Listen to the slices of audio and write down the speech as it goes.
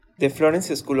The Florence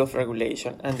School of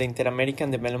Regulation and the Inter-American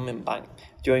Development Bank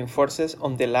join forces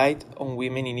on the Light on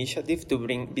Women initiative to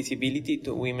bring visibility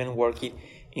to women working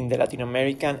in the Latin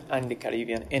American and the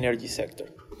Caribbean energy sector.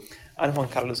 I'm Juan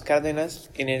Carlos Cárdenas,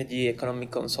 Energy Economic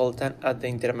Consultant at the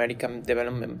Inter-American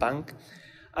Development Bank.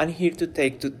 I'm here today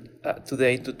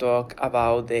to talk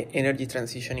about the energy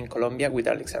transition in Colombia with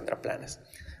Alexandra Planas.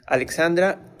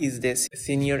 Alexandra is the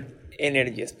Senior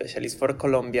Energy Specialist for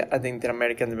Colombia at the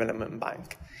Inter-American Development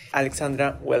Bank.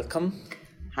 Alexandra, welcome.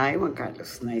 Hi, Juan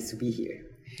Carlos. Nice to be here.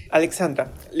 Alexandra,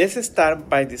 let's start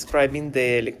by describing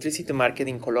the electricity market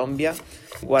in Colombia.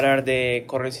 What are the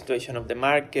current situation of the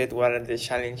market? What are the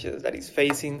challenges that it's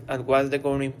facing? And what's the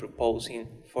government proposing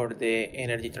for the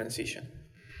energy transition?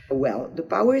 Well, the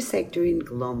power sector in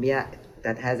Colombia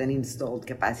that has an installed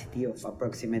capacity of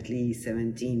approximately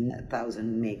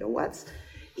 17,000 megawatts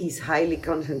is highly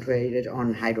concentrated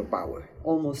on hydropower.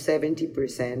 Almost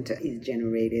 70% is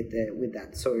generated with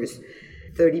that source,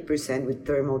 30% with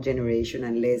thermal generation,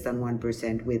 and less than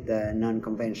 1% with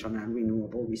non-conventional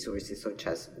renewable resources such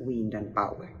as wind and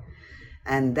power.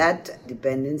 And that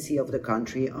dependency of the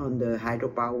country on the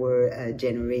hydropower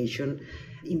generation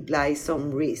implies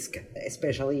some risk,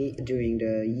 especially during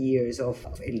the years of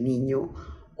El Niño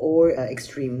or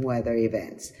extreme weather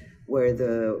events, where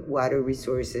the water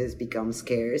resources become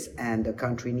scarce and the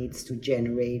country needs to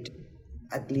generate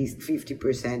at least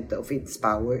 50% of its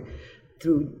power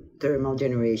through thermal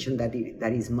generation that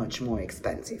is much more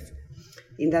expensive.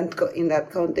 In that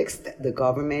context, the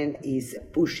government is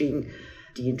pushing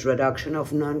the introduction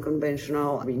of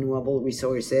non-conventional renewable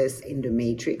resources in the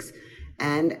matrix,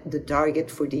 and the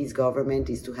target for this government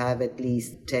is to have at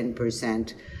least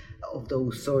 10% of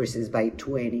those sources by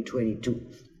 2022.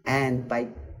 And by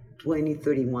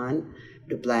 2031,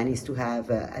 the plan is to have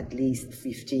at least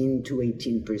 15 to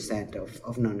 18%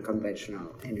 of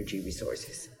non-conventional energy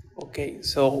resources. Okay,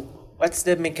 so what's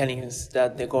the mechanisms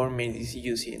that the government is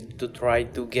using to try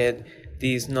to get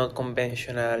these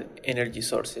non-conventional energy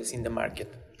sources in the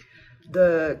market?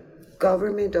 The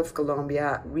government of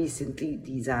Colombia recently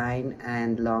designed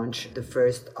and launched the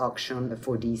first auction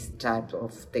for these types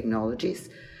of technologies.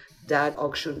 That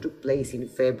auction took place in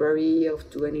February of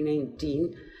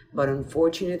 2019, but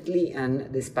unfortunately,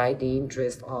 and despite the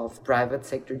interest of private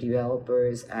sector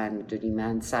developers and the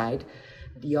demand side,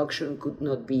 the auction could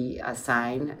not be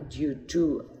assigned due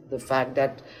to the fact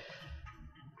that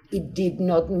it did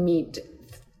not meet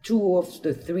two of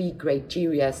the three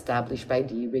criteria established by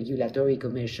the Regulatory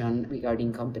Commission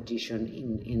regarding competition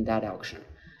in that auction.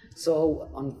 So,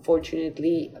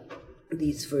 unfortunately,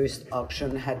 this first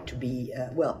auction had to be,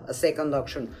 a second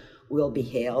auction will be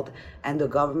held, and the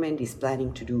government is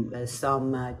planning to do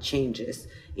some changes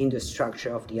in the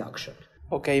structure of the auction.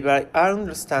 Okay, but I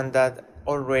understand that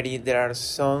already there are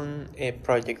some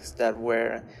projects that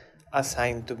were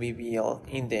assigned to be built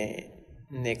in the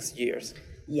next years.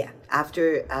 Yeah,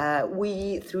 after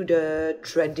through the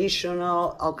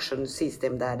traditional auction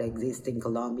system that exists in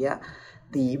Colombia,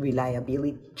 the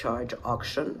reliability charge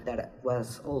auction that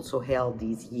was also held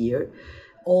this year,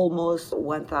 almost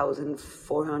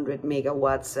 1,400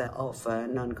 megawatts of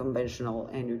non-conventional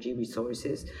energy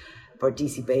resources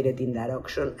participated in that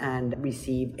auction and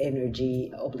received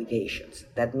energy obligations.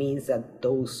 That means that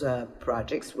those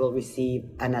projects will receive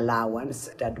an allowance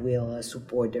that will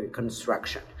support their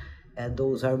construction.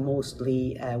 Those are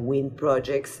mostly wind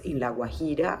projects in La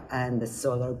Guajira and the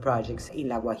solar projects in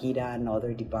La Guajira and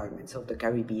other departments of the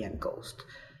Caribbean coast.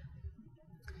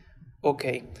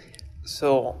 Okay,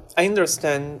 so I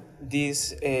understand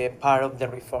this part of the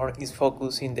reform is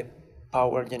focused in the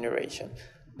power generation,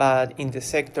 but in the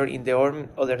sector, in the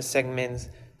other segments,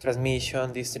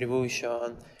 transmission,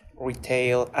 distribution,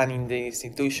 retail, and in the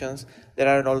institutions, there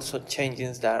are also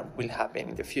changes that will happen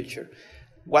in the future.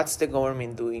 What's the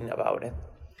government doing about it?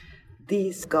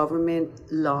 This government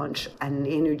launched an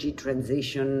energy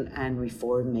transition and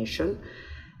reform mission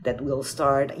that will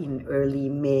start in early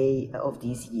May of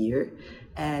this year.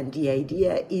 And the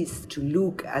idea is to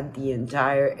look at the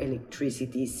entire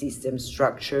electricity system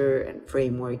structure and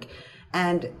framework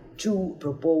and to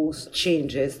propose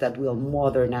changes that will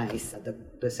modernize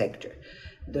the sector.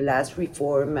 The last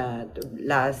reform, the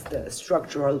last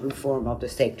structural reform of the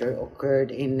sector occurred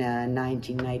in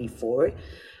 1994.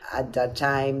 At that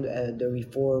time, the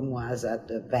reform was at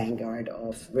the vanguard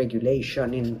of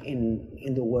regulation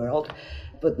in the world.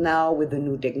 But now with the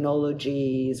new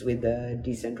technologies, with the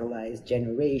decentralized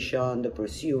generation, the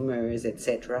prosumers,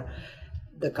 etc.,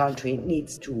 the country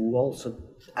needs to also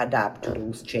adapt to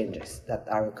those changes that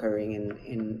are occurring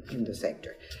in the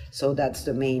sector. So that's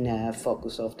the main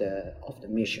focus of the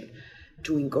mission,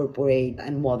 to incorporate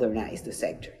and modernize the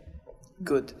sector.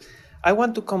 Good. I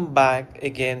want to come back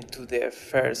again to the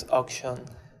first auction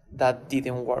that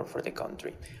didn't work for the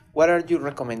country. What are your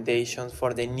recommendations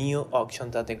for the new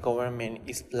auction that the government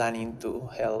is planning to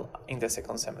hold in the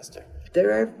second semester?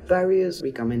 There are various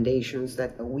recommendations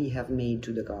that we have made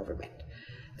to the government.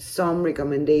 Some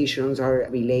recommendations are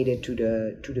related to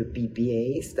the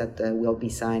PPAs that will be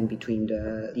signed between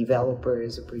the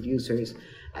developers, the producers,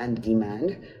 and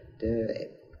demand,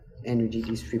 the energy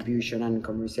distribution and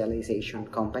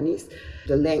commercialization companies.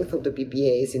 The length of the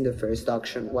PPAs in the first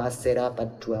auction was set up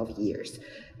at 12 years.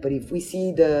 But if we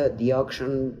see the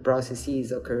auction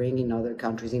processes occurring in other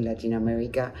countries in Latin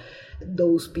America,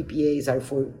 those PPAs are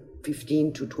for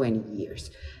 15 to 20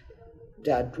 years.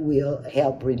 That will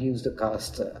help reduce the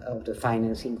cost of the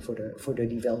financing for the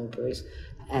developers,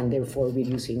 and therefore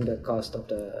reducing the cost of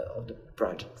the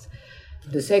projects.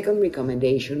 The second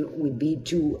recommendation would be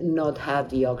to not have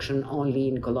the auction only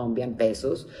in Colombian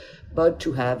pesos, but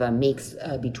to have a mix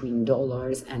between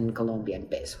dollars and Colombian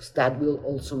pesos. That will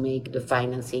also make the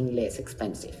financing less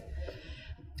expensive.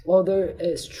 Other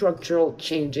structural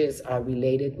changes are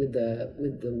related with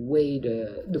the way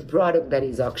the product that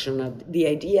is auctioned. The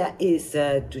idea is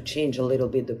to change a little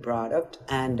bit the product,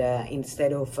 and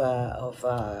instead of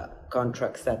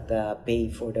contracts that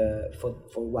pay for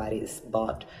what is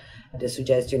bought, the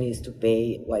suggestion is to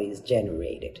pay what is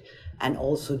generated, and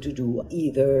also to do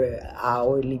either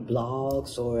hourly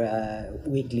blocks or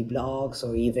weekly blocks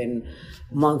or even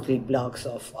monthly blocks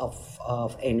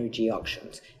of energy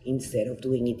auctions instead of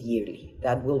doing it yearly.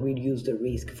 That will reduce the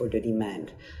risk for the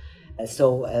demand.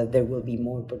 So there will be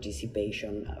more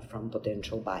participation from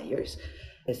potential buyers.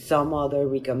 Some other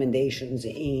recommendations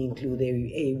include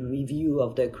a review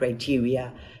of the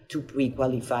criteria to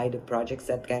pre-qualify the projects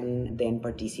that can then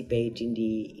participate in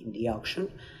the auction.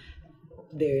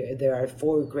 There are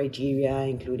 4 criteria,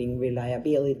 including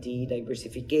reliability,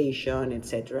 diversification,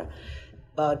 etc.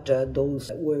 But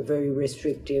those were very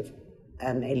restrictive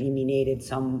and eliminated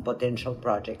some potential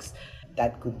projects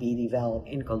that could be developed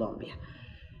in Colombia.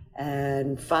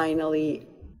 And finally,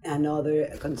 another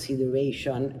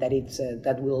consideration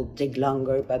that will take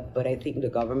longer, but I think the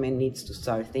government needs to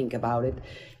start think about it,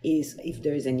 is if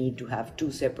there is a need to have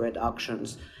 2 separate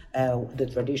auctions, the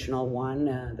traditional one,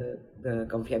 the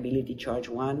confiability charge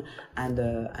one, and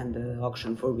the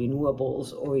auction for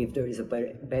renewables, or if there is a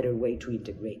better way to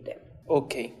integrate them.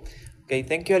 Okay,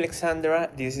 thank you, Alexandra.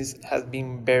 This has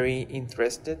been very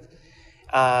interesting.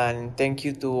 And thank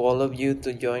you to all of you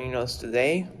to joining us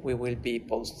today. We will be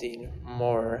posting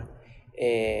more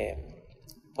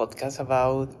podcasts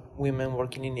about women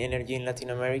working in energy in Latin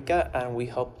America, and we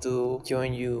hope to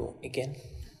join you again.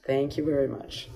 Thank you very much.